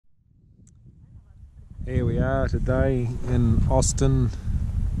are today in Austin,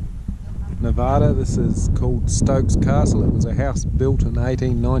 Nevada. This is called Stokes Castle. It was a house built in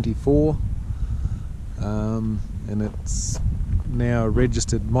 1894 and it's now a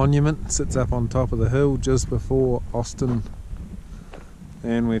registered monument. It sits up on top of the hill just before Austin,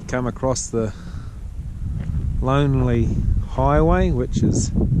 and we've come across the lonely highway, which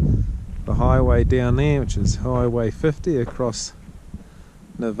is the highway down there, which is Highway 50 across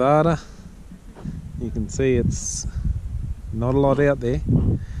Nevada. You can see it's not a lot out there,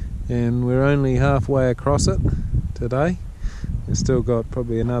 and we're only halfway across it today. We've still got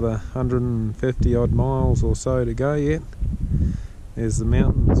probably another 150 odd miles or so to go yet. There's the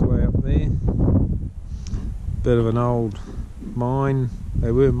mountains way up there. Bit of an old mine.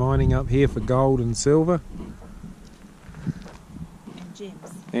 They were mining up here for gold and silver. And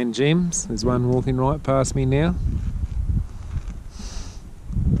gems. And gems. There's one walking right past me now.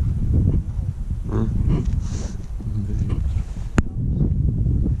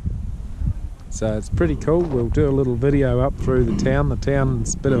 So it's pretty cool. We'll do a little video up through the town. The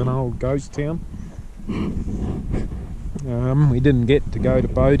town's a bit of an old ghost town. We didn't get to go to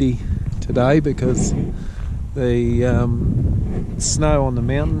Bodie today because the snow on the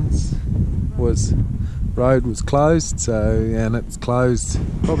mountains road was closed, and it's closed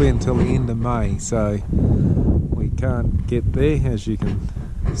probably until the end of May, so we can't get there. As you can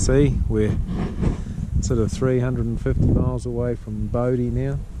see, we're sort of 350 miles away from Bodie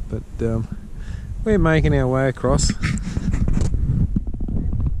now, but we're making our way across.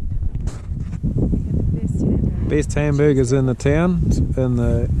 Best hamburgers in the town, in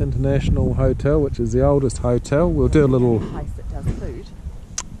the International Hotel, which is the oldest hotel. We'll do a little, place that does food.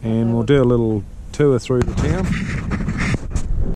 and we'll do a little tour through the town.